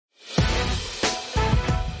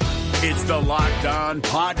It's the Locked On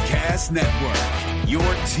Podcast Network, your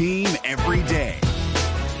team every day.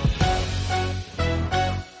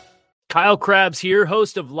 Kyle Krabs here,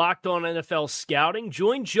 host of Locked On NFL Scouting.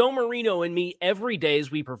 Join Joe Marino and me every day as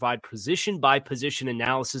we provide position-by-position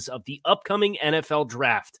analysis of the upcoming NFL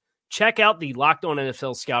Draft. Check out the Locked On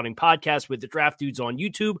NFL Scouting podcast with the Draft Dudes on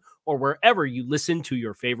YouTube or wherever you listen to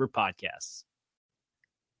your favorite podcasts.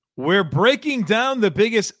 We're breaking down the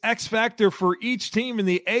biggest X factor for each team in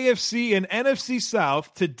the AFC and NFC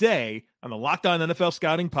South today on the Locked On NFL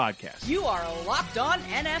Scouting podcast. You are Locked On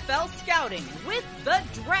NFL Scouting with the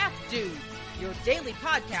Draft Dudes, your daily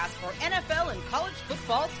podcast for NFL and college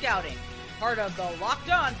football scouting. Part of the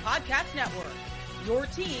Locked On Podcast Network, your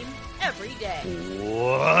team every day.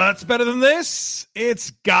 What's better than this?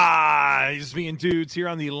 It's guys being dudes here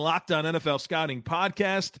on the Locked On NFL Scouting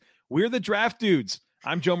podcast. We're the Draft Dudes.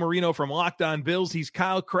 I'm Joe Marino from Locked On Bills. He's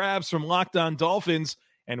Kyle Krabs from Locked On Dolphins.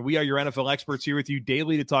 And we are your NFL experts here with you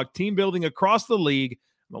daily to talk team building across the league.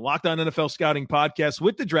 The Locked On NFL Scouting podcast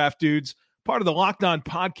with the Draft Dudes, part of the Locked On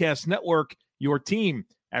Podcast Network, your team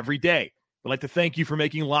every day. We'd like to thank you for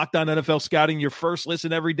making Locked On NFL Scouting your first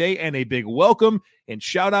listen every day, and a big welcome and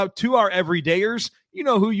shout out to our everydayers. You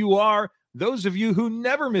know who you are. Those of you who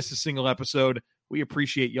never miss a single episode, we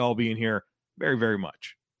appreciate y'all being here very, very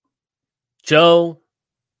much. Joe,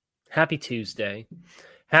 happy Tuesday.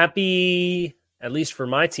 Happy, at least for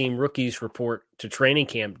my team, rookies report to training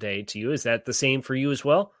camp day to you. Is that the same for you as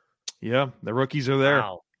well? Yeah, the rookies are there.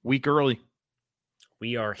 Wow. Week early.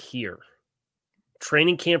 We are here.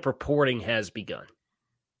 Training camp reporting has begun.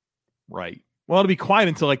 Right. Well, it'll be quiet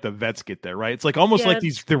until like the vets get there, right? It's like almost like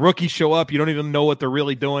the rookies show up. You don't even know what they're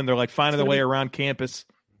really doing. They're like finding their way around campus.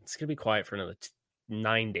 It's going to be quiet for another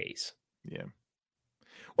 9 days. Yeah.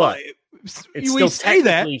 But it's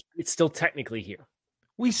still technically here.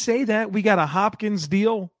 We say that. We got a Hopkins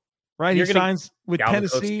deal, right? He signs with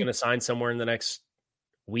Tennessee. He's going to sign somewhere in the next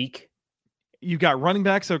week. You got running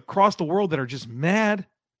backs across the world that are just mad.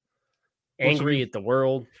 Angry at the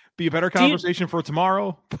world. Be a better conversation for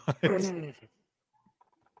tomorrow.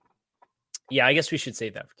 Yeah, I guess we should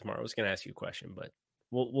save that for tomorrow. I was going to ask you a question, but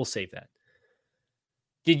we'll save that.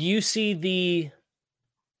 Did you see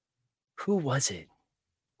who was it?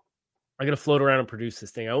 I'm going to float around and produce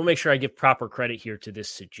this thing. I will make sure I give proper credit here to this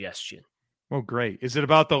suggestion. Oh, great. Is it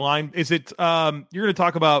about the line? Is it, you're going to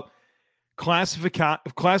talk about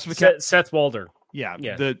classification? Seth Walder. Yeah.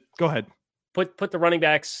 Go ahead. Put the running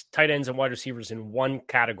backs, tight ends, and wide receivers in one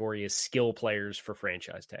category as skill players for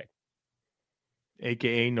franchise tag.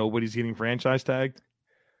 AKA nobody's getting franchise tagged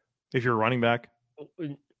if you're a running back.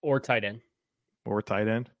 Or tight end.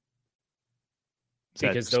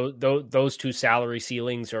 Because those two salary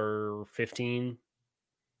ceilings are 12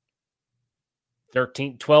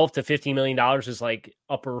 to $15 million is like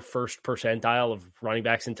upper first percentile of running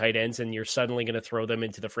backs and tight ends, and you're suddenly going to throw them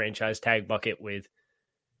into the franchise tag bucket with,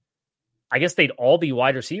 I guess they'd all be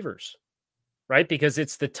wide receivers, right? Because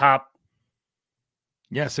it's the top.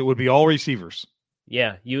 Yes, it would be all receivers.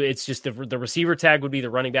 Yeah, it's just the receiver tag would be the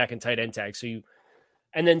running back and tight end tag.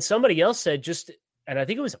 And then somebody else said and I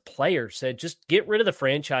think it was a player said, just get rid of the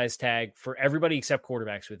franchise tag for everybody except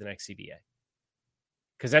quarterbacks with an XCBA.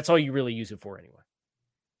 Because that's all you really use it for anyway.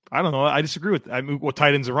 I don't know. I disagree with that. I mean,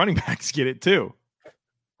 tight ends and running backs get it too.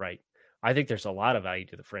 Right. I think there's a lot of value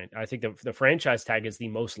to the franchise. I think the franchise tag is the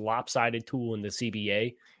most lopsided tool in the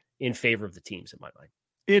CBA in favor of the teams in my mind.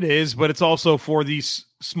 It is, but it's also for these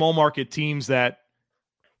small market teams that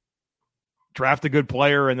draft a good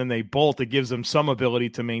player and then they bolt. It gives them some ability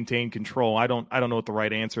to maintain control. I don't know what the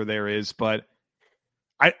right answer there is, but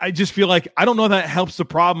I just feel like I don't know that helps the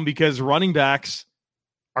problem because running backs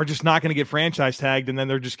are just not going to get franchise tagged, and then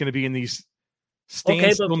they're just going to be in these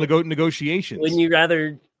standstill negotiations. Wouldn't you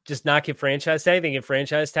rather just not get franchise tagged than get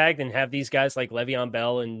franchise tagged and have these guys like Le'Veon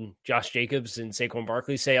Bell and Josh Jacobs and Saquon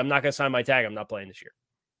Barkley say, I'm not going to sign my tag. I'm not playing this year.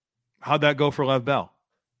 How'd that go for Lev Bell?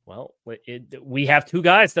 Well, we have two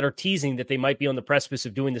guys that are teasing that they might be on the precipice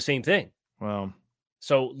of doing the same thing. Well,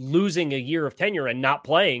 so losing a year of tenure and not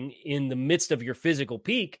playing in the midst of your physical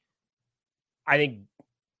peak, I think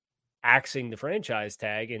axing the franchise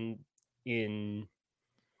tag and in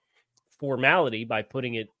formality by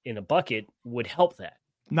putting it in a bucket would help that.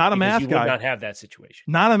 Not a math guy. You would not have that situation.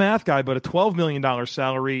 Not a math guy, but a $12 million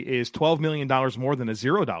salary is $12 million more than a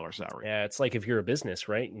 $0 salary. Yeah, it's like if you're a business,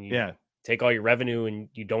 right? And you take all your revenue and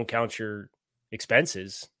you don't count your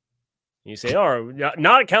expenses. You say, oh,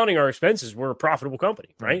 not counting our expenses, we're a profitable company,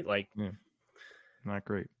 right? Like, not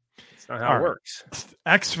great. It's not how it works.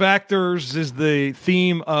 X Factors is the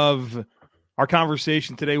theme of our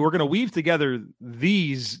conversation today. We're going to weave together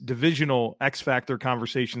these divisional X Factor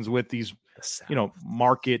conversations with these,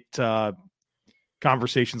 market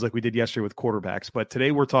conversations like we did yesterday with quarterbacks. But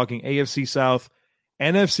today we're talking AFC South,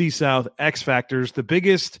 NFC South, X Factors, the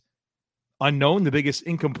biggest unknown, the biggest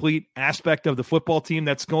incomplete aspect of the football team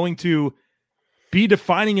that's going to be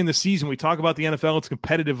defining in the season. We talk about the NFL, it's a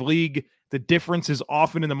competitive league. The difference is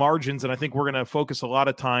often in the margins, and I think we're going to focus a lot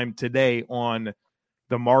of time today on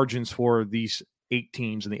the margins for these 8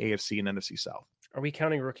 teams in the AFC and NFC South. Are we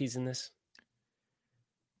counting rookies in this?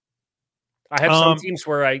 I have some teams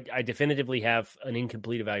where I definitively have an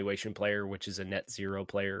incomplete evaluation player, which is a net zero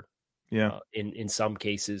player. Yeah. In some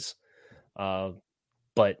cases.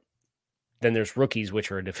 But then there's rookies,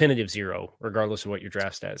 which are a definitive zero, regardless of what your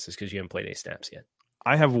draft status is, because you haven't played any snaps yet.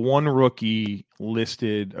 I have 1 rookie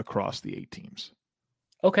listed across the 8 teams.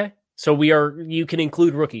 Okay. So you can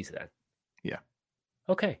include rookies then. Yeah.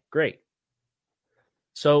 Okay, great.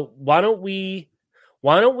 So why don't we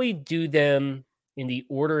do them in the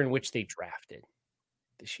order in which they drafted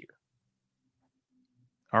this year?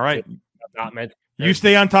 All right. You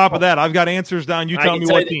stay on top of that. I've got answers down. You tell me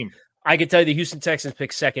what team. I can tell you the Houston Texans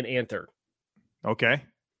picked 2nd and 3rd. Okay.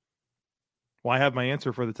 Well, I have my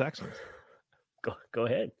answer for the Texans. Go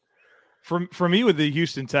ahead. For me, with the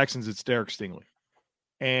Houston Texans, it's Derek Stingley.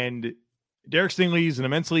 And Derek Stingley is an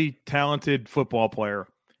immensely talented football player,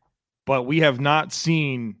 but we have not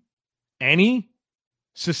seen any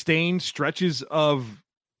sustained stretches of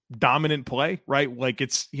dominant play, right? Like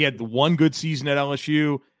he had the 1 good season at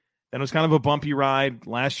LSU, then it was kind of a bumpy ride.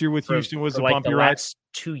 Last year with Houston was a bumpy ride. Last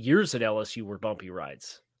 2 years at LSU were bumpy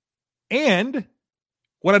rides. And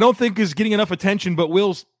what I don't think is getting enough attention, but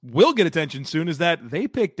will get attention soon, is that they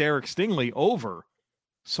picked Derek Stingley over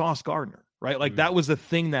Sauce Gardner, right? Like that was the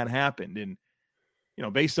thing that happened. And,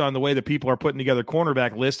 based on the way that people are putting together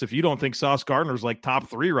cornerback lists, if you don't think Sauce Gardner's like top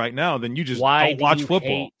 3 right now, then you just don't watch football.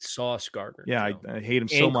 Hate Sauce Gardner? Yeah, I hate him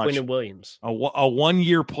so much. Quentin Williams. A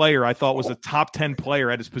 1-year player I thought was a top 10 player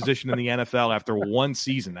at his position in the NFL after 1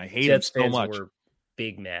 season. I hate him so much. Were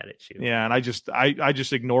big mad at you. Yeah, and I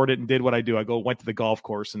just ignored it and did what I do. Went to the golf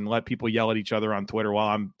course and let people yell at each other on Twitter while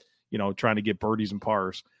I'm, trying to get birdies and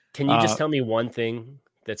pars. Can you just tell me one thing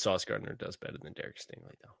that Sauce Gardner does better than Derek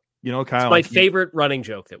Stingley, though? Kyle, it's my favorite running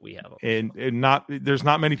joke that we have. And there's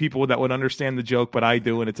not many people that would understand the joke, but I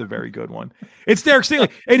do, and it's a very good one. It's Derek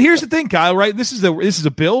Stingley. And here's the thing, Kyle, right? This is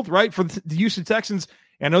a build, right, for the Houston Texans.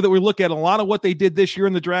 I know that we look at a lot of what they did this year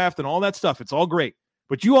in the draft and all that stuff. It's all great.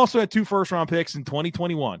 But you also had 2 first-round picks in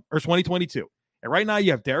 2021 or 2022. And right now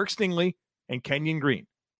you have Derek Stingley and Kenyon Green.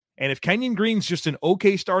 And if Kenyon Green's just an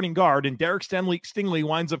okay starting guard and Derek Stingley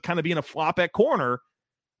winds up kind of being a flop at corner,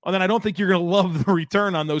 well, then I don't think you're going to love the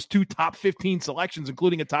return on those 2 top 15 selections,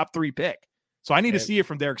 including a top 3 pick. So I need to see it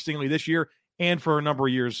from Derek Stingley this year and for a number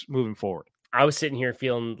of years moving forward. I was sitting here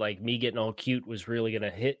feeling like me getting all cute was really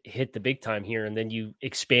going to hit the big time here, and then you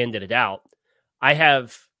expanded it out. I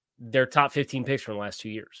have their top 15 picks from the last 2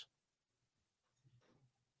 years.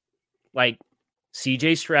 Like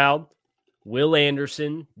C.J. Stroud, Will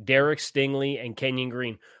Anderson, Derek Stingley, and Kenyon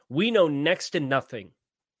Green. We know next to nothing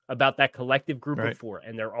about that collective group of 4,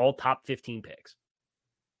 and they're all top 15 picks.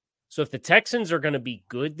 So if the Texans are going to be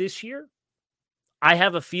good this year, I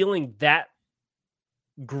have a feeling that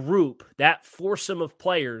group, that foursome of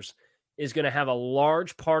players, is going to have a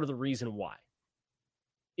large part of the reason why.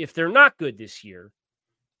 If they're not good this year,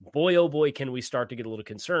 boy, oh boy, can we start to get a little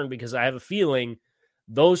concerned, because I have a feeling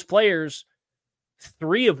those players,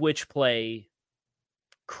 3 of which play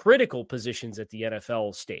critical positions at the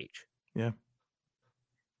NFL stage. Yeah.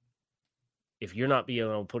 If you're not being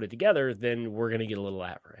able to put it together, then we're going to get a little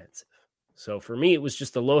apprehensive. So for me, it was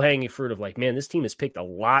just the low-hanging fruit of like, man, this team has picked a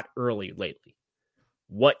lot early lately.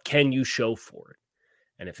 What can you show for it?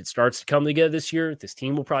 And if it starts to come together this year, this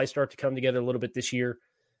team will probably start to come together a little bit this year,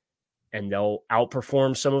 and they'll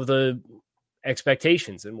outperform some of the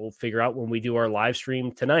expectations. And we'll figure out when we do our live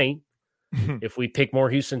stream tonight, if we pick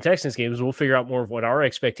more Houston Texans games, we'll figure out more of what our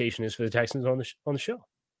expectation is for the Texans on the show.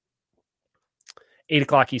 8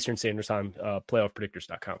 o'clock Eastern Standard Time,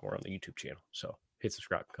 playoffpredictors.com. We're on the YouTube channel. So hit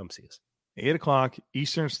subscribe. Come see us. 8 o'clock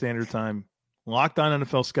Eastern Standard Time, Locked On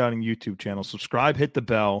NFL Scouting YouTube channel. Subscribe, hit the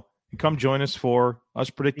bell, and come join us for us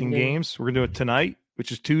predicting games. We're going to do it tonight,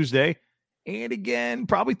 which is Tuesday, and again,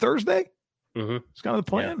 probably Thursday. Mm-hmm. It's kind of the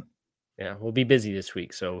plan. Yeah, we'll be busy this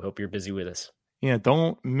week, so hope you're busy with us. Yeah,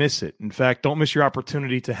 don't miss it. In fact, don't miss your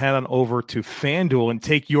opportunity to head on over to FanDuel and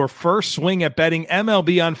take your first swing at betting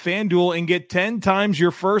MLB on FanDuel and get 10 times your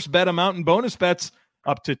first bet amount in bonus bets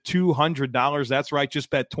up to $200. That's right, just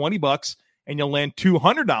bet $20 and you'll land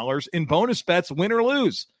 $200 in bonus bets, win or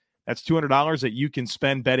lose. That's $200 that you can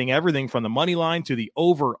spend betting everything from the money line to the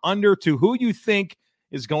over-under to who you think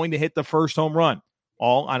is going to hit the first home run.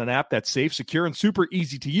 All on an app that's safe, secure, and super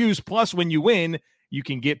easy to use. Plus, when you win, you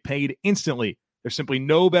can get paid instantly. There's simply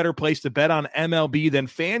no better place to bet on MLB than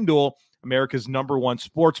FanDuel, America's #1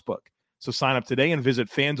 sportsbook. So sign up today and visit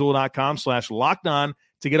FanDuel.com/lockedon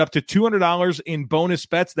to get up to $200 in bonus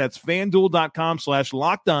bets. That's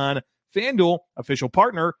FanDuel.com/lockedon. FanDuel, official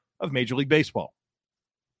partner of Major League Baseball.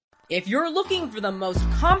 If you're looking for the most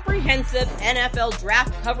comprehensive NFL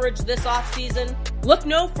draft coverage this offseason, look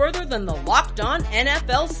no further than the Locked On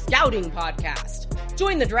NFL Scouting Podcast.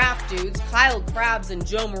 Join the draft dudes, Kyle Krabs and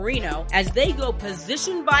Joe Marino, as they go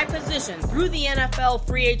position by position through the NFL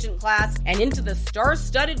free agent class and into the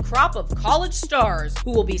star-studded crop of college stars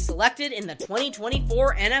who will be selected in the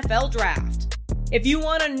 2024 NFL Draft. If you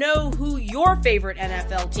want to know who your favorite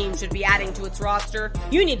NFL team should be adding to its roster,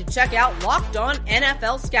 you need to check out Locked On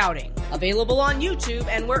NFL Scouting, available on YouTube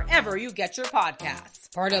and wherever you get your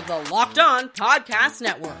podcasts. Part of the Locked On Podcast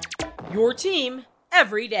Network, your team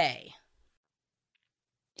every day.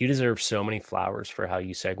 You deserve so many flowers for how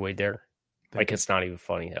you segued there. It's not even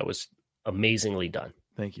funny. That was amazingly done.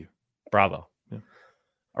 Thank you. Bravo. Yeah.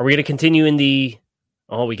 Are we going to continue in the...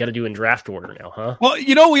 Oh, we got to do in draft order now, huh? Well,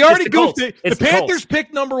 we already goofed it. The Panthers Colts.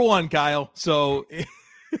 picked #1, Kyle. So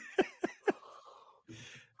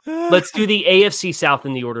let's do the AFC South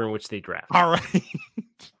in the order in which they draft. All right.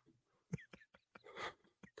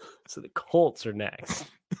 So the Colts are next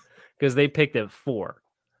because they picked at 4.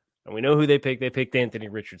 And we know who they picked. They picked Anthony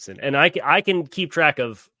Richardson. And I can keep track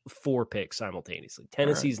of 4 picks simultaneously.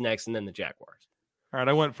 Tennessee's next and then the Jaguars. All right,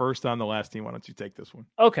 I went first on the last team. Why don't you take this one?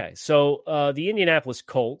 Okay, so the Indianapolis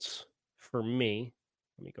Colts, for me,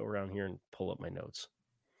 let me go around here and pull up my notes.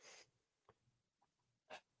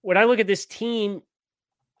 When I look at this team,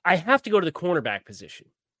 I have to go to the cornerback position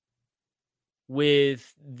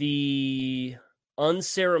with the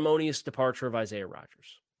unceremonious departure of Isaiah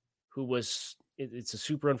Rodgers, who was, it's a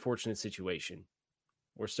super unfortunate situation.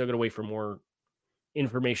 We're still going to wait for more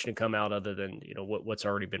information to come out other than, what's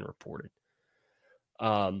already been reported.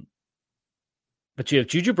 But you have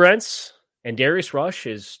Juju Brents and Darius Rush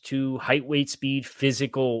as 2 height, weight, speed,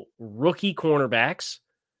 physical rookie cornerbacks.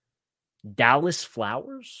 Dallas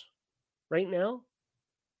Flowers right now.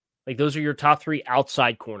 Those are your top 3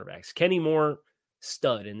 outside cornerbacks. Kenny Moore,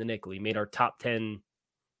 stud in the nickel. He made our top 10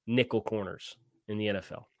 nickel corners in the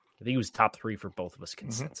NFL. I think he was top 3 for both of us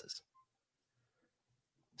consensus.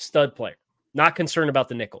 Stud player. Not concerned about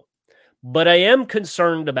the nickel. But I am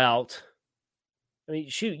concerned about...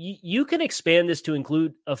 you can expand this to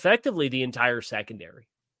include effectively the entire secondary,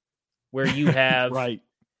 where you have right.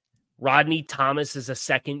 Rodney Thomas is a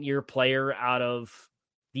second-year player out of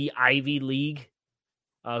the Ivy League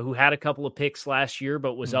who had a couple of picks last year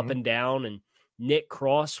but was up and down, and Nick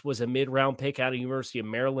Cross was a mid-round pick out of University of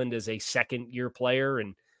Maryland as a second-year player,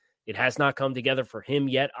 and it has not come together for him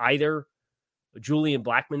yet either. Julian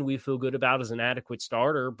Blackmon we feel good about as an adequate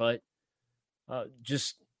starter, but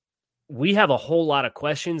we have a whole lot of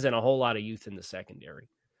questions and a whole lot of youth in the secondary.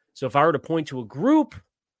 So if I were to point to a group,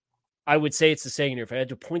 I would say it's the secondary. If I had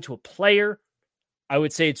to point to a player, I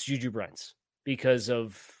would say it's Juju Brents because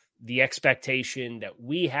of the expectation that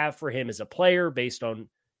we have for him as a player based on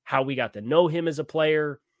how we got to know him as a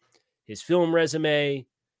player, his film resume,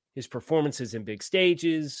 his performances in big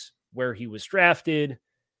stages, where he was drafted.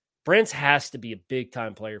 Brents has to be a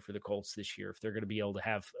big-time player for the Colts this year if they're going to be able to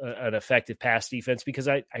have an effective pass defense, because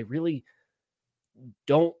I really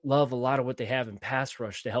don't love a lot of what they have in pass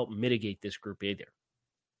rush to help mitigate this group either.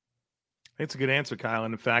 It's a good answer, Kyle.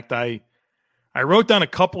 And in fact, I wrote down a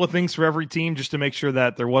couple of things for every team just to make sure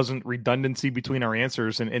that there wasn't redundancy between our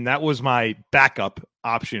answers. And that was my backup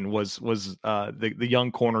option was the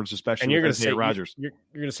young corners, especially. And you're going to say Rodgers. You're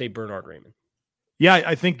going to say Bernard Raymond. Yeah,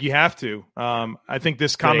 I think you have to. I think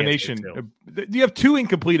this combination, you have 2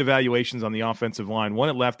 incomplete evaluations on the offensive line, one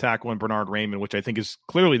at left tackle and Bernard Raymond, which I think is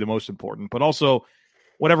clearly the most important, but also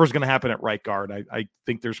whatever's going to happen at right guard. I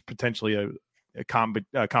think there's potentially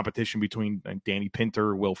a competition between Danny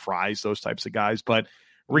Pinter, Will Fries, those types of guys. But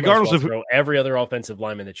regardless of throw every other offensive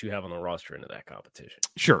lineman that you have on the roster into that competition.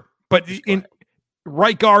 Sure. But in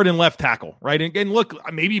right guard and left tackle, right? And look,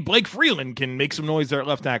 maybe Blake Freeland can make some noise there at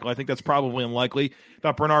left tackle. I think that's probably unlikely.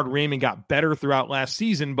 Thought Bernard Raymond got better throughout last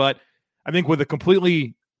season, but I think with a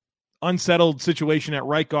completely unsettled situation at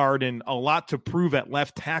right guard and a lot to prove at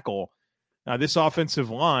left tackle, this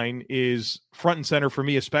offensive line is front and center for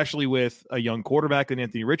me, especially with a young quarterback in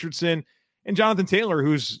Anthony Richardson and Jonathan Taylor,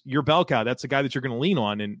 who's your bell cow. That's the guy that you're going to lean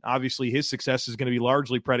on. And obviously his success is going to be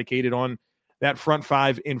largely predicated on that front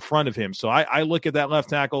five in front of him. So I look at that left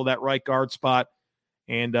tackle, that right guard spot,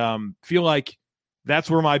 and feel like that's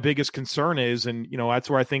where my biggest concern is. And, that's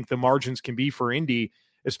where I think the margins can be for Indy,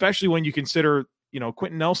 especially when you consider,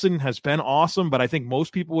 Quentin Nelson has been awesome, but I think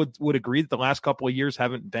most people would agree that the last couple of years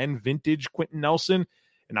haven't been vintage Quentin Nelson.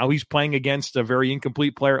 And now he's playing against a very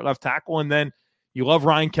incomplete player at left tackle. And then you love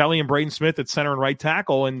Ryan Kelly and Braden Smith at center and right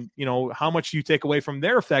tackle. And, how much do you take away from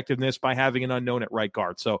their effectiveness by having an unknown at right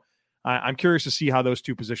guard? So I'm curious to see how those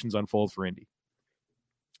two positions unfold for Indy.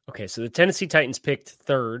 Okay, so the Tennessee Titans picked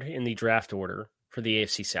third in the draft order for the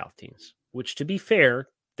AFC South teams, which, to be fair,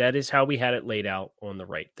 that is how we had it laid out on the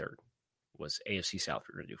right third, was AFC South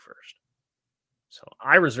we're going to do first. So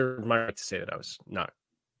I reserved my right to say that I was not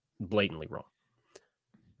blatantly wrong.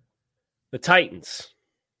 The Titans.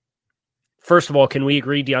 First of all, can we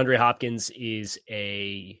agree DeAndre Hopkins is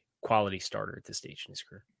a quality starter at this stage in his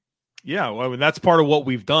career? Yeah, well, that's part of what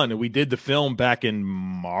we've done. And we did the film back in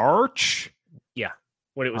March. Yeah,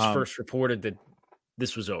 when it was first reported that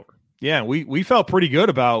this was over. Yeah, we felt pretty good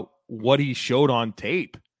about what he showed on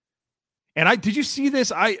tape. And did you see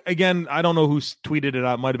this? I don't know who tweeted it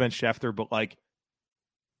out. It might have been Schefter, but Mike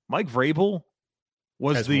Vrabel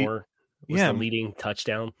was the leading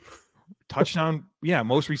touchdown. Yeah,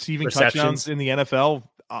 most receiving touchdowns in the NFL,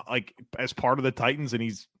 as part of the Titans, and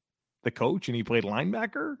he's the coach, and he played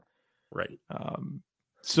linebacker. Right.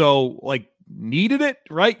 So needed it,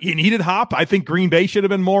 right? You needed Hop. I think Green Bay should have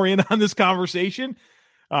been more in on this conversation.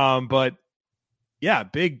 But yeah,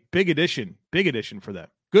 big addition for them.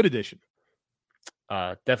 Good addition.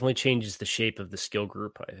 Definitely changes the shape of the skill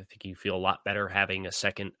group. I think you feel a lot better having a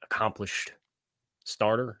second accomplished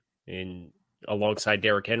starter alongside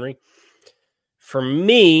Derrick Henry. For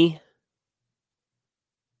me,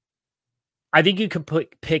 I think you could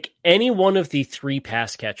pick any one of the three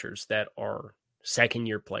pass catchers that are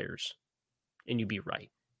second-year players, and you'd be right.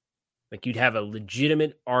 You'd have a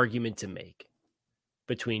legitimate argument to make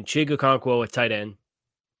between Chig Okonkwo at tight end,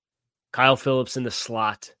 Kyle Phillips in the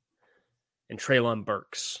slot, and Treylon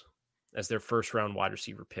Burks as their first-round wide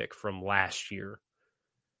receiver pick from last year.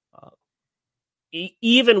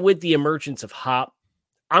 Even with the emergence of Hop,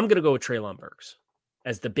 I'm going to go with Treylon Burks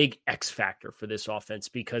as the big X factor for this offense,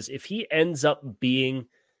 because if he ends up being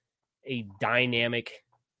a dynamic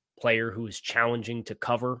player who is challenging to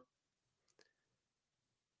cover,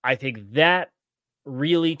 I think that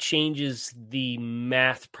really changes the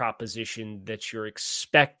math proposition that you're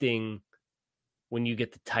expecting when you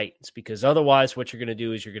get the Titans, because otherwise what you're going to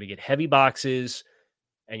do is you're going to get heavy boxes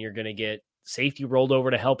and you're going to get safety rolled over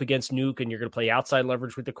to help against Nuke, and you're going to play outside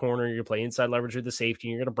leverage with the corner, you're going to play inside leverage with the safety,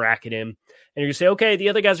 and you're going to bracket him, and you're going to say, okay, the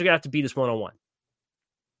other guys are going to have to beat us one-on-one.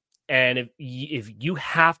 And if you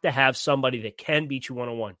have to have somebody that can beat you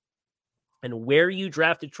one-on-one, and where you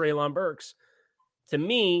drafted Treylon Burks, to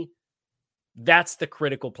me, that's the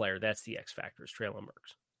critical player. That's the X factor, is Treylon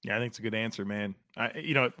Burks. Yeah, I think it's a good answer, man.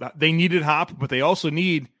 They needed Hop, but they also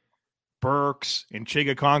need Burks and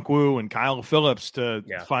Chig Okonkwo and Kyle Phillips to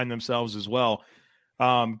find themselves as well.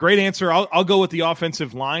 Great answer. I'll go with the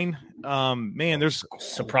offensive line. Man, there's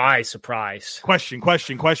surprise. Question.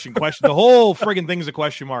 The whole friggin' thing's a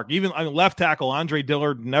question mark. Even left tackle, Andre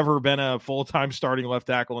Dillard, never been a full-time starting left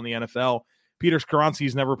tackle in the NFL. Peter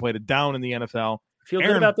Skoronski's never played a down in the NFL. Feel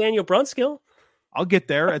good about Daniel Brunskill? I'll get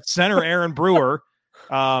there. At center, Aaron Brewer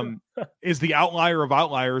is the outlier of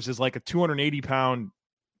outliers, is like a 280-pound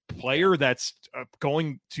player that's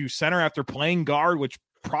going to center after playing guard, which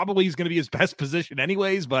probably is going to be his best position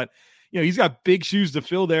anyways, but he's got big shoes to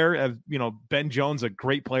fill there. Ben Jones, a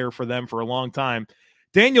great player for them for a long time.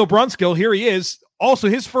 Daniel Brunskill, here he is, also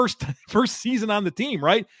his first season on the team,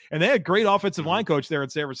 right? And they had a great offensive line coach there in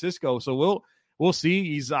San Francisco, so we'll see.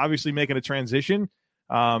 He's obviously making a transition.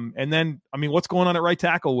 And then, what's going on at right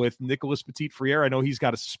tackle with Nicholas Petit-Frere? I know he's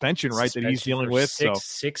got a suspension, right, that he's dealing with.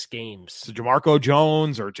 Six games. So Jamarco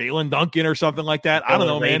Jones or Jalen Duncan or something like that. I don't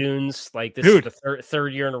know, man. Rayduns, this is the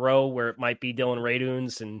third year in a row where it might be Dylan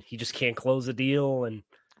Rayduns, and he just can't close the deal. And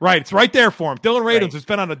right, it's right there for him. Dylan Rayduns has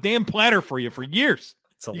been on a damn platter for you for years.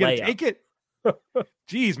 It's a you got to take it.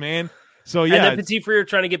 Jeez, man. So, yeah. And then Petit-Frere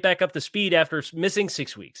trying to get back up to speed after missing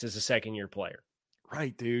 6 weeks as a second-year player.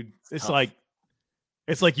 Right, dude. It's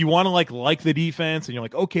like you want to like the defense, and you're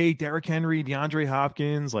like, okay, Derrick Henry, DeAndre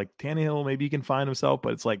Hopkins, Tannehill, maybe he can find himself,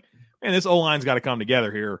 but it's like, man, this O-line's got to come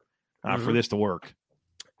together here for this to work.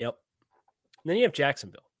 Yep. And then you have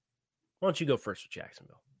Jacksonville. Why don't you go first with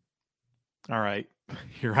Jacksonville? All right.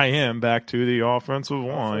 Here I am back to the offensive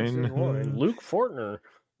line. Luke Fortner.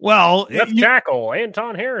 Well, left tackle,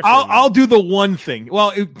 Anton Harrison. I'll do the one thing.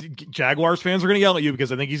 Well, Jaguars fans are going to yell at you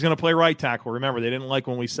because I think he's going to play right tackle. Remember, they didn't like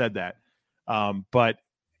when we said that. But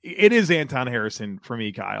it is Anton Harrison for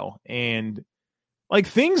me, Kyle. And like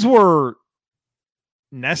things were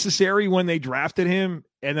necessary when they drafted him,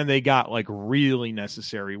 and then they got like really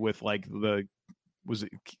necessary with like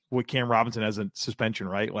with Cam Robinson as a suspension,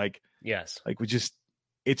 right? Like, yes, like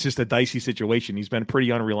it's just a dicey situation. He's been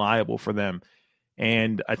pretty unreliable for them.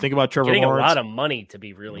 And I think about Trevor Getting Lawrence. A lot of money to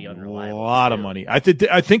be really unreliable. A lot of money. I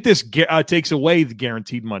think this takes away the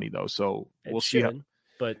guaranteed money, though. So we'll see.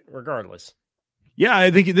 But regardless. Yeah,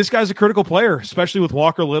 I think this guy's a critical player, especially with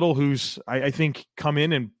Walker Little, who's, I think, come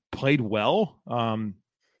in and played well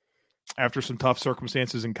after some tough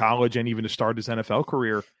circumstances in college and even to start his NFL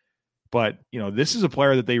career. But, this is a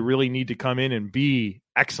player that they really need to come in and be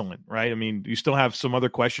excellent, right? I mean, you still have some other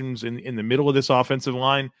questions in the middle of this offensive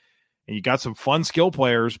line. And you got some fun skill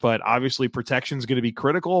players, but obviously protection is going to be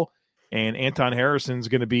critical. And Anton Harrison's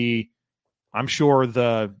going to be, I'm sure,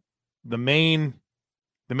 the main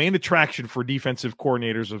attraction for defensive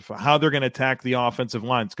coordinators of how they're going to attack the offensive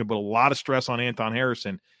line. It's going to put a lot of stress on Anton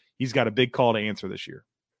Harrison. He's got a big call to answer this year.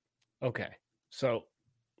 Okay. So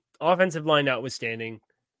offensive line notwithstanding,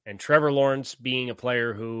 and Trevor Lawrence being a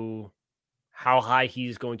player who, how high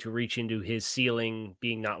he's going to reach into his ceiling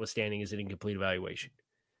being notwithstanding is an incomplete evaluation.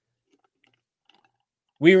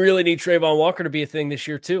 We really need Trayvon Walker to be a thing this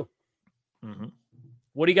year, too. Mm-hmm.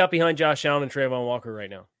 What do you got behind Josh Allen and Trayvon Walker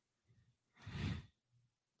right now?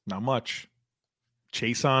 Not much.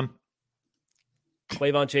 Chason.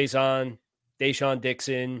 Clavon Chason, Deshaun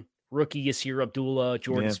Dixon, rookie Yasir Abdullah,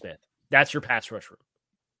 Jordan Smith. That's your pass rush room.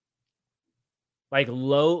 Like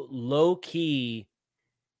low key,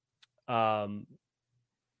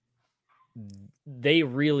 they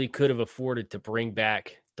really could have afforded to bring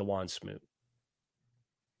back DeJuan Smoot.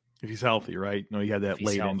 If he's healthy, right? No, he had that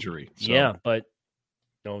late injury. So. Yeah, but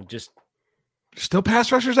just still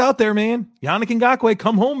pass rushers out there, man. Yannick Ngakoue,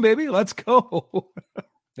 come home, baby. Let's go.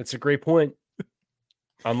 That's a great point.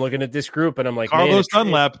 I'm looking at this group and I'm like, Carlos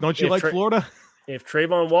Dunlap, don't you like Florida? If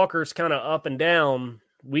Trayvon Walker's kind of up and down,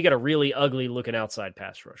 we got a really ugly looking outside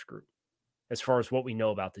pass rush group as far as what we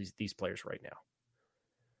know about these players right now.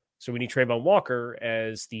 So we need Trayvon Walker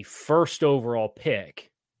as the first overall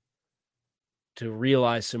pick to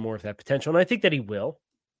realize some more of that potential. And I think that he will.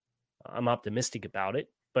 I'm optimistic about it.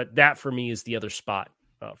 But that, for me, is the other spot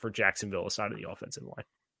for Jacksonville aside of the offensive line.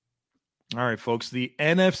 All right, folks. The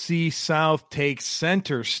NFC South takes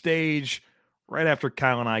center stage right after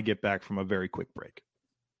Kyle and I get back from a very quick break.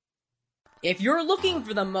 If you're looking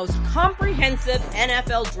for the most comprehensive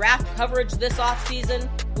NFL draft coverage this offseason,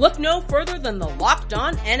 look no further than the Locked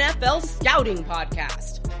On NFL Scouting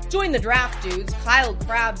Podcast. Join the draft dudes, Kyle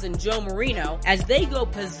Krabs and Joe Marino, as they go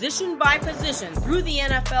position by position through the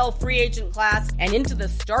NFL free agent class and into the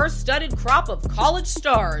star-studded crop of college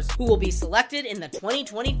stars who will be selected in the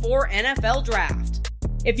 2024 NFL Draft.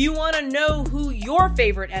 If you want to know who your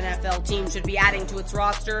favorite NFL team should be adding to its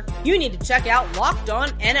roster, you need to check out Locked On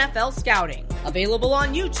NFL Scouting, available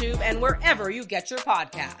on YouTube and wherever you get your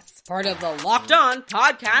podcasts. Part of the Locked On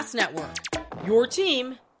Podcast Network, your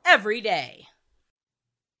team every day.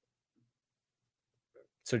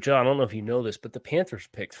 So, John, I don't know if you know this, but the Panthers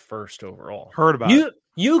picked first overall. Heard about it.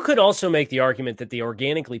 You could also make the argument that they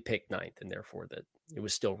organically picked ninth, and therefore that it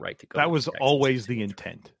was still right to go. That was always the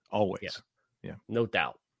intent. Always. Yeah, no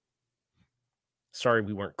doubt. Sorry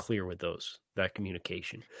we weren't clear with that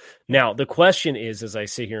communication. Now, the question is, as I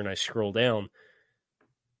sit here and I scroll down,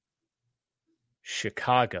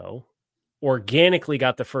 Chicago organically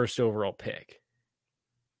got the first overall pick.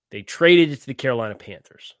 They traded it to the Carolina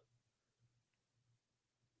Panthers.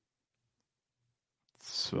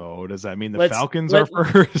 So does that mean the Falcons are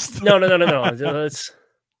first? No.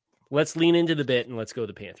 Let's lean into the bit and let's go to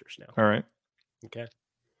the Panthers now. All right. Okay.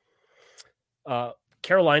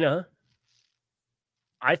 Carolina,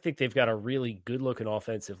 I think they've got a really good-looking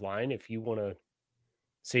offensive line. If you want to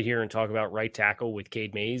sit here and talk about right tackle with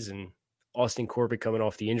Cade Mays and Austin Corbett coming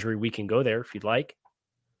off the injury, we can go there if you'd like.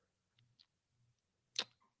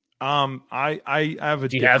 I have a.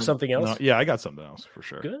 Do you have something else? No, yeah, I got something else for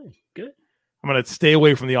sure. Good. I'm going to stay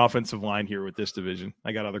away from the offensive line here with this division.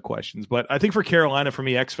 I got other questions, but I think for Carolina, for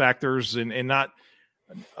me, X factors and not.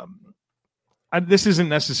 This isn't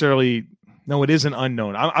necessarily. No, it isn't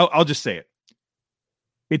unknown. I'll just say it.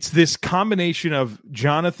 It's this combination of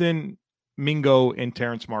Jonathan Mingo and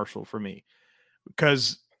Terrence Marshall for me,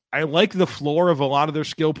 because I like the floor of a lot of their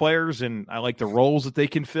skill players and I like the roles that they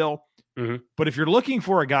can fill. Mm-hmm. But if you're looking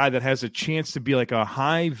for a guy that has a chance to be like a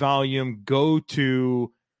high volume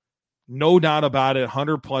go-to, no doubt about it,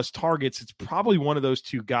 100+ targets, it's probably one of those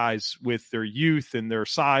two guys with their youth and their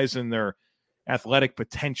size and their athletic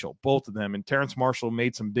potential, both of them. And Terrence Marshall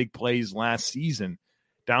made some big plays last season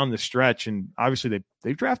down the stretch. And obviously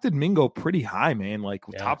they've drafted Mingo pretty high, man, like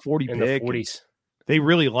top 40 in pick. The 40s. They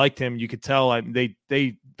really liked him. You could tell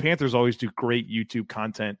Panthers always do great YouTube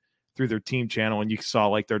content through their team channel. And you saw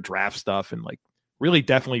like their draft stuff and like really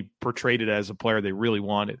definitely portrayed it as a player they really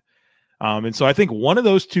wanted. And so I think one of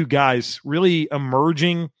those two guys really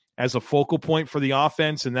emerging as a focal point for the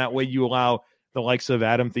offense. And that way you allow the likes of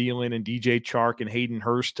Adam Thielen and DJ Chark and Hayden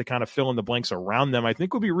Hurst to kind of fill in the blanks around them, I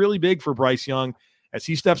think would be really big for Bryce Young as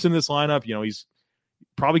he steps in this lineup. You know, he's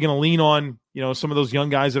probably going to lean on, you know, some of those young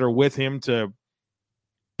guys that are with him to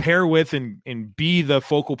pair with and be the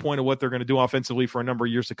focal point of what they're going to do offensively for a number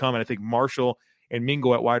of years to come. And I think Marshall and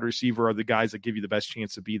Mingo at wide receiver are the guys that give you the best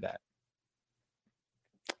chance to be that.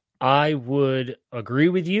 I would agree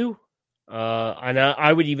with you. And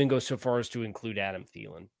I would even go so far as to include Adam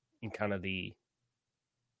Thielen in kind of the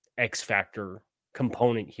X factor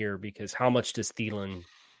component here, because how much does Thielen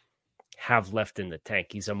have left in the tank?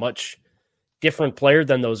 He's a much different player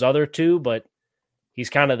than those other two, but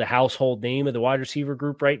he's kind of the household name of the wide receiver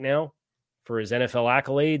group right now for his NFL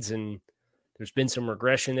accolades. And there's been some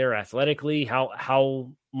regression there athletically.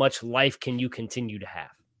 How much life can you continue to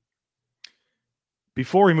have?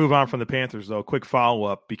 Before we move on from the Panthers, though, quick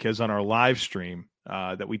follow-up, because on our live stream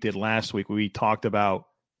that we did last week, we talked about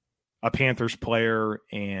a Panthers player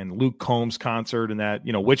and Luke Combs concert and that,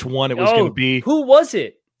 you know, which one it was going to be. Who was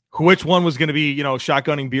it? Which one was going to be, you know,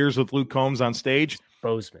 shotgunning beers with Luke Combs on stage?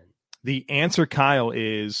 Bozeman. The answer, Kyle,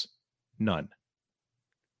 is none.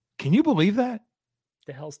 Can you believe that?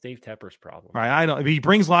 The hell's Dave Tepper's problem? Right, I don't. He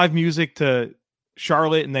brings live music to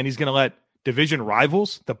Charlotte, and then he's going to let division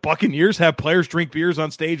rivals, the Buccaneers, have players drink beers on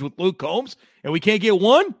stage with Luke Combs, and we can't get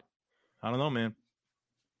one? I don't know, man.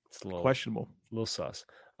 It's a little questionable. A little sus.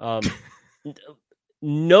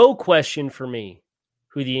 No question for me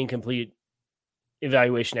who the incomplete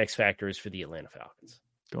evaluation X factor is for the Atlanta Falcons.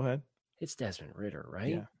 Go ahead. It's Desmond Ridder, right?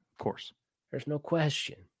 Yeah, of course. There's no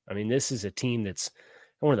question. I mean, this is a team that's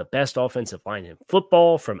one of the best offensive line in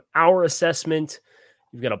football from our assessment.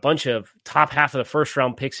 You've got a bunch of top half of the first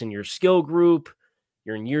round picks in your skill group.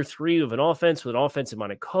 You're in year 3 of an offense with an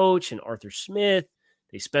offensive-minded coach and Arthur Smith.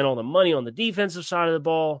 They spent all the money on the defensive side of the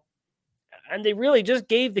ball. And they really just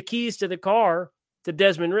gave the keys to the car to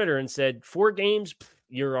Desmond Ridder and said, 4 games,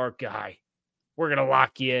 you're our guy. We're going to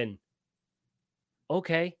lock you in.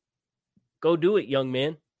 Okay. Go do it, young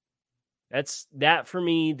man. That for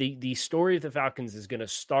me, the story of the Falcons is going to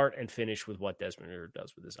start and finish with what Desmond Ridder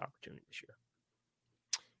does with this opportunity this year.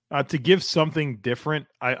 To give something different,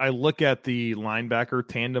 I look at the linebacker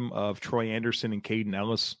tandem of Troy Anderson and Caden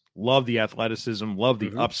Ellis. Love the athleticism, love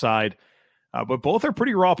the upside. But both are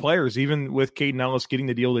pretty raw players, even with Caden Ellis getting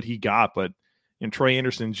the deal that he got. But Troy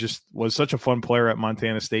Anderson just was such a fun player at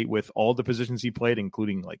Montana State with all the positions he played,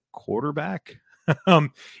 including like quarterback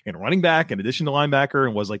and running back, in addition to linebacker,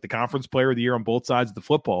 and was like the conference player of the year on both sides of the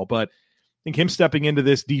football. But I think him stepping into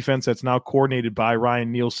this defense that's now coordinated by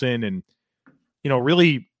Ryan Nielsen and, you know,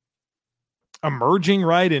 really emerging,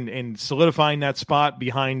 right, and solidifying that spot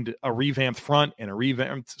behind a revamped front and a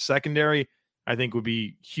revamped secondary, I think would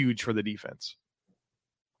be huge for the defense.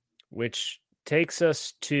 Which takes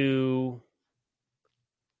us to,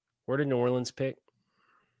 where did New Orleans pick?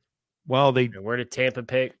 Well, where did Tampa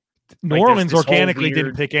pick? New Orleans organically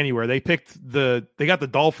didn't pick anywhere. They got the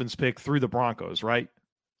Dolphins pick through the Broncos, right?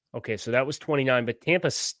 Okay, so that was 29, but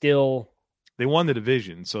Tampa still. They won the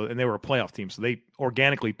division, and they were a playoff team, so they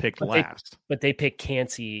organically picked last. But they picked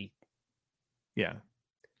Kancey. Yeah.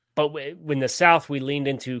 But when the South, we leaned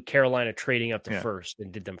into Carolina trading up to first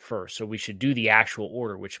and did them first. So we should do the actual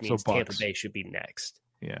order, which means Tampa Bay should be next.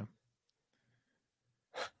 Yeah.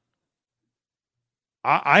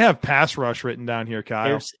 I have pass rush written down here, Kyle.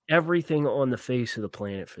 There's everything on the face of the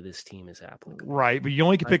planet for this team is applicable. Right, but you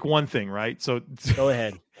only can pick one thing, right? So go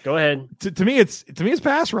ahead. To me, it's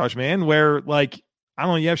pass rush, man. Where, like, I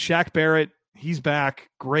don't know, you have Shaq Barrett, he's back,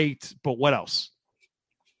 great, but what else?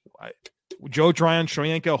 Joe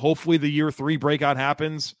Tryon-Shoyinka, hopefully the year 3 breakout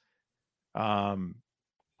happens.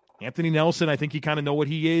 Anthony Nelson, I think you kind of know what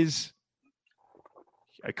he is.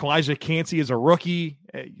 Kalijah Kancey is a rookie.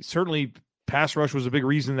 Certainly, pass rush was a big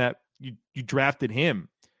reason that you drafted him.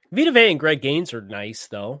 Vita Vea and Greg Gaines are nice,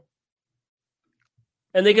 though.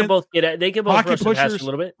 And they can both rush the pass a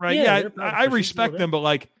little bit. Right. Yeah, I respect them, but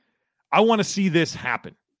like, I want to see this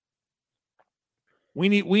happen. We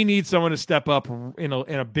need someone to step up in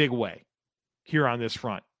a big way here on this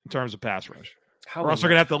front in terms of pass rush. We're also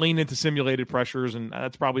going to have to lean into simulated pressures, and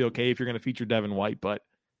that's probably okay if you're going to feature Devin White, but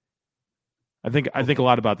I think a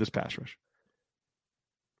lot about this pass rush.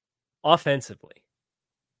 offensively,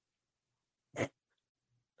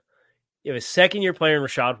 you have a second-year player in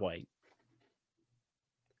Rachaad White.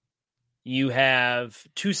 You have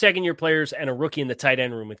 2 second-year players and a rookie in the tight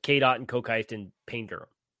end room with K-Dot and Kokite and Payne Durham.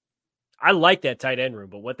 I like that tight end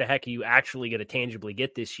room, but what the heck are you actually going to tangibly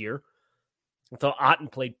get this year? I thought Otten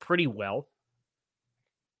played pretty well.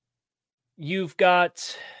 You've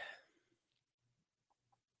got...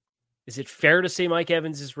 Is it fair to say Mike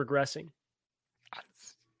Evans is regressing?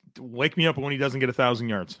 Wake me up when he doesn't get 1,000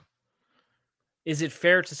 yards. Is it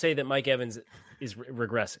fair to say that Mike Evans is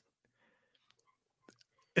regressing?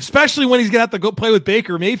 Especially when he's going to have to go play with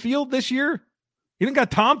Baker Mayfield this year. He didn't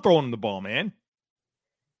got Tom throwing him the ball, man.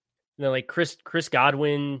 You know, like Chris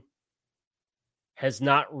Godwin has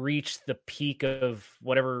not reached the peak of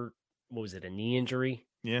whatever, what was it, a knee injury?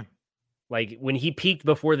 Yeah. Like when he peaked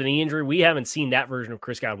before the knee injury, we haven't seen that version of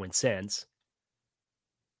Chris Godwin since.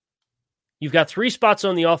 You've got 3 spots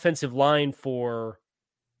on the offensive line for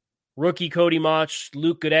rookie Cody Mauch,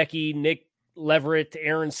 Luke Goedeke, Nick Leverett,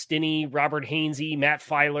 Aaron Stinney, Robert Hainsey, Matt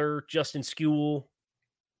Filer, Justin Skewell.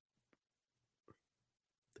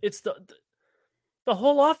 It's the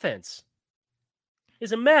whole offense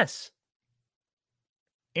is a mess.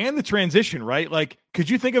 And the transition, right? Like, could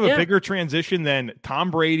you think of a bigger transition than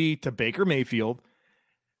Tom Brady to Baker Mayfield,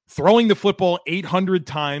 throwing the football 800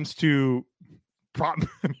 times to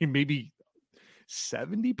maybe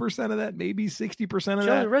 70% of that, maybe 60% of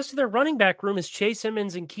that? The rest of their running back room is Chase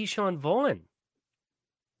Edmonds and Keyshawn Vaughn.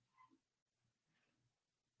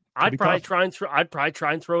 I'd probably try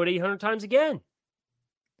and throw it 800 times again.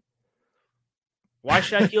 Why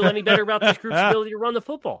should I feel any better about this group's ability to run the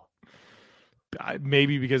football?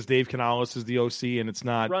 Maybe because Dave Canales is the OC and it's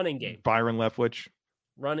not running game. Byron Leftwich.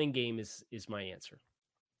 Running game is my answer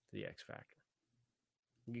to the X factor.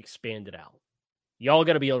 You expand it out. Y'all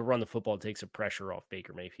got to be able to run the football and take some pressure off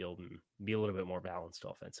Baker Mayfield and be a little bit more balanced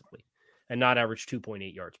offensively and not average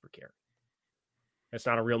 2.8 yards per carry. That's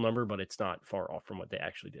not a real number, but it's not far off from what they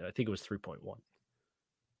actually did. I think it was 3.1.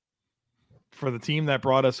 For the team that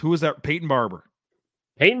brought us, who was that? Peyton Barber.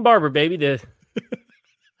 Peyton Barber, baby.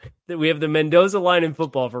 We have the Mendoza line in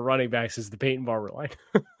football for running backs is the Peyton Barber line.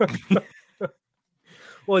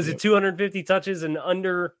 What is it, 250 touches and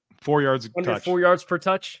under 4 yards under touch. 4 yards per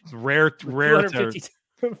touch? It's rare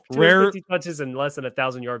 250 touches and less than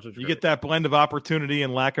 1,000 yards. You get that blend of opportunity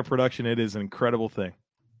and lack of production. It is an incredible thing.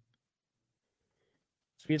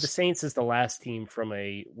 So we have the Saints as the last team from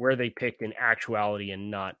where they picked in actuality and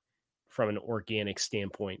not from an organic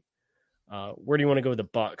standpoint. Where do you want to go with the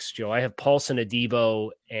Bucs, Joe? I have Paulson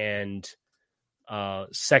Adebo and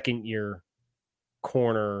second-year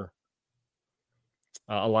corner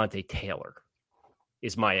Alante Taylor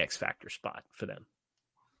is my X factor spot for them.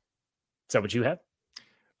 Is that what you have?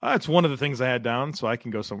 It's one of the things I had down, so I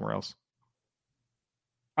can go somewhere else.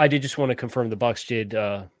 I did just want to confirm the Bucs did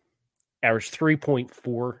average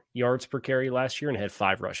 3.4 yards per carry last year and had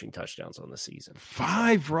 5 rushing touchdowns on the season.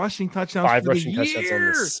 5 rushing touchdowns. 5 rushing touchdowns on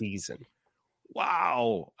the season.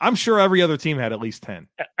 Wow. I'm sure every other team had at least 10.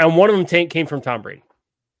 And one of them came from Tom Brady.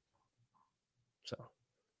 So,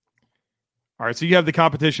 all right, so you have the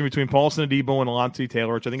competition between Paulson Adebo and Alante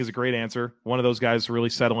Taylor, which I think is a great answer. One of those guys really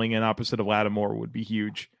settling in opposite of Lattimore would be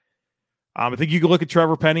huge. I think you could look at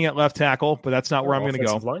Trevor Penning at left tackle, but that's not where I'm going to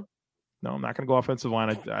go. Line? No, I'm not going to go offensive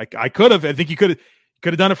line. I could have. I think you could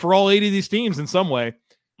have done it for all 80 of these teams in some way.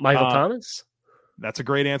 Michael Thomas? That's a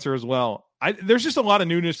great answer as well. There's just a lot of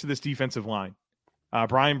newness to this defensive line.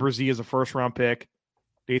 Brian Brzee is a first-round pick.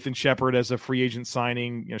 Nathan Shepard as a free agent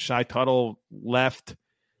signing. Shai Tuttle left.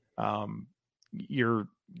 You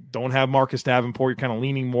don't have Marcus Davenport. You're kind of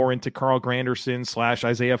leaning more into Carl Granderson /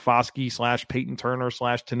 Isaiah Foskey / Peyton Turner /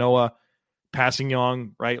 Tanoa Passing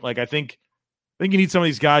Young, right? Like I think you need some of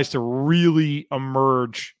these guys to really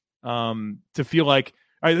emerge to feel like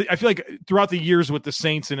I feel like throughout the years with the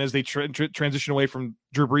Saints and as they transition away from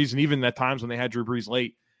Drew Brees and even at times when they had Drew Brees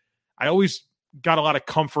late, I always got a lot of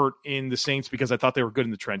comfort in the Saints because I thought they were good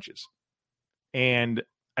in the trenches. And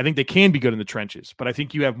I think they can be good in the trenches, but I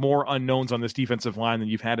think you have more unknowns on this defensive line than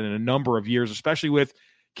you've had in a number of years, especially with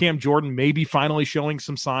Cam Jordan maybe finally showing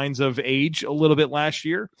some signs of age a little bit last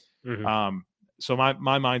year. Mm-hmm. So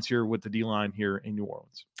my mind's here with the D-line here in New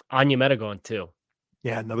Orleans. Anya Metagon too.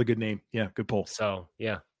 Yeah, another good name. Yeah, good pull. So,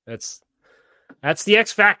 yeah, that's the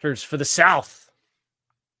X factors for the South.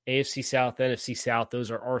 AFC South, NFC South. Those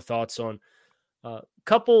are our thoughts on a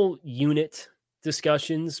couple unit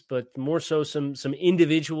discussions, but more so some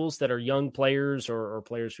individuals that are young players or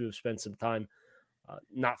players who have spent some time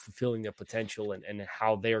not fulfilling their potential and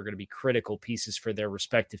how they are going to be critical pieces for their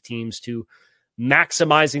respective teams to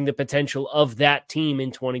maximizing the potential of that team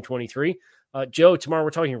in 2023. Joe, tomorrow we're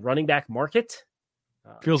talking running back market.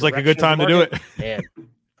 Feels like a good time to do it. Man,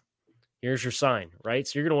 here's your sign, right?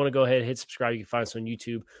 So you're going to want to go ahead and hit subscribe. You can find us on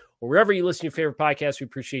YouTube or wherever you listen to your favorite podcast. We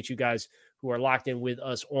appreciate you guys who are locked in with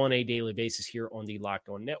us on a daily basis here on the Locked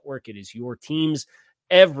On Network. It is your teams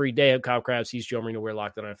every day. I'm Kyle Krabs. He's Joe Marino. We're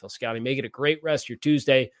Locked On NFL Scouting. Make it a great rest of your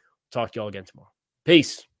Tuesday. We'll talk to you all again tomorrow.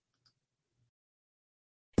 Peace.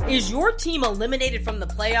 Is your team eliminated from the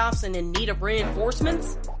playoffs and in need of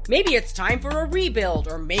reinforcements? Maybe it's time for a rebuild,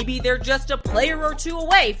 or maybe they're just a player or two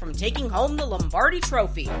away from taking home the Lombardi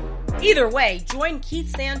Trophy. Either way, join Keith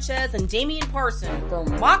Sanchez and Damian Parson for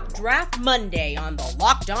Mock Draft Monday on the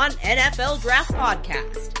Locked On NFL Draft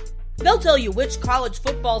Podcast. They'll tell you which college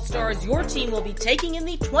football stars your team will be taking in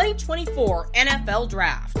the 2024 NFL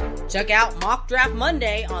Draft. Check out Mock Draft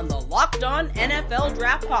Monday on the Locked On NFL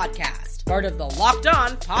Draft Podcast, part of the Locked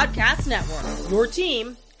On Podcast Network, your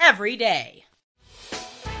team every day.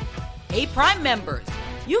 Hey, Prime members,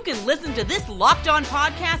 you can listen to this Locked On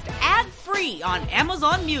podcast ad-free on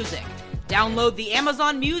Amazon Music. Download the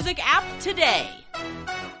Amazon Music app today.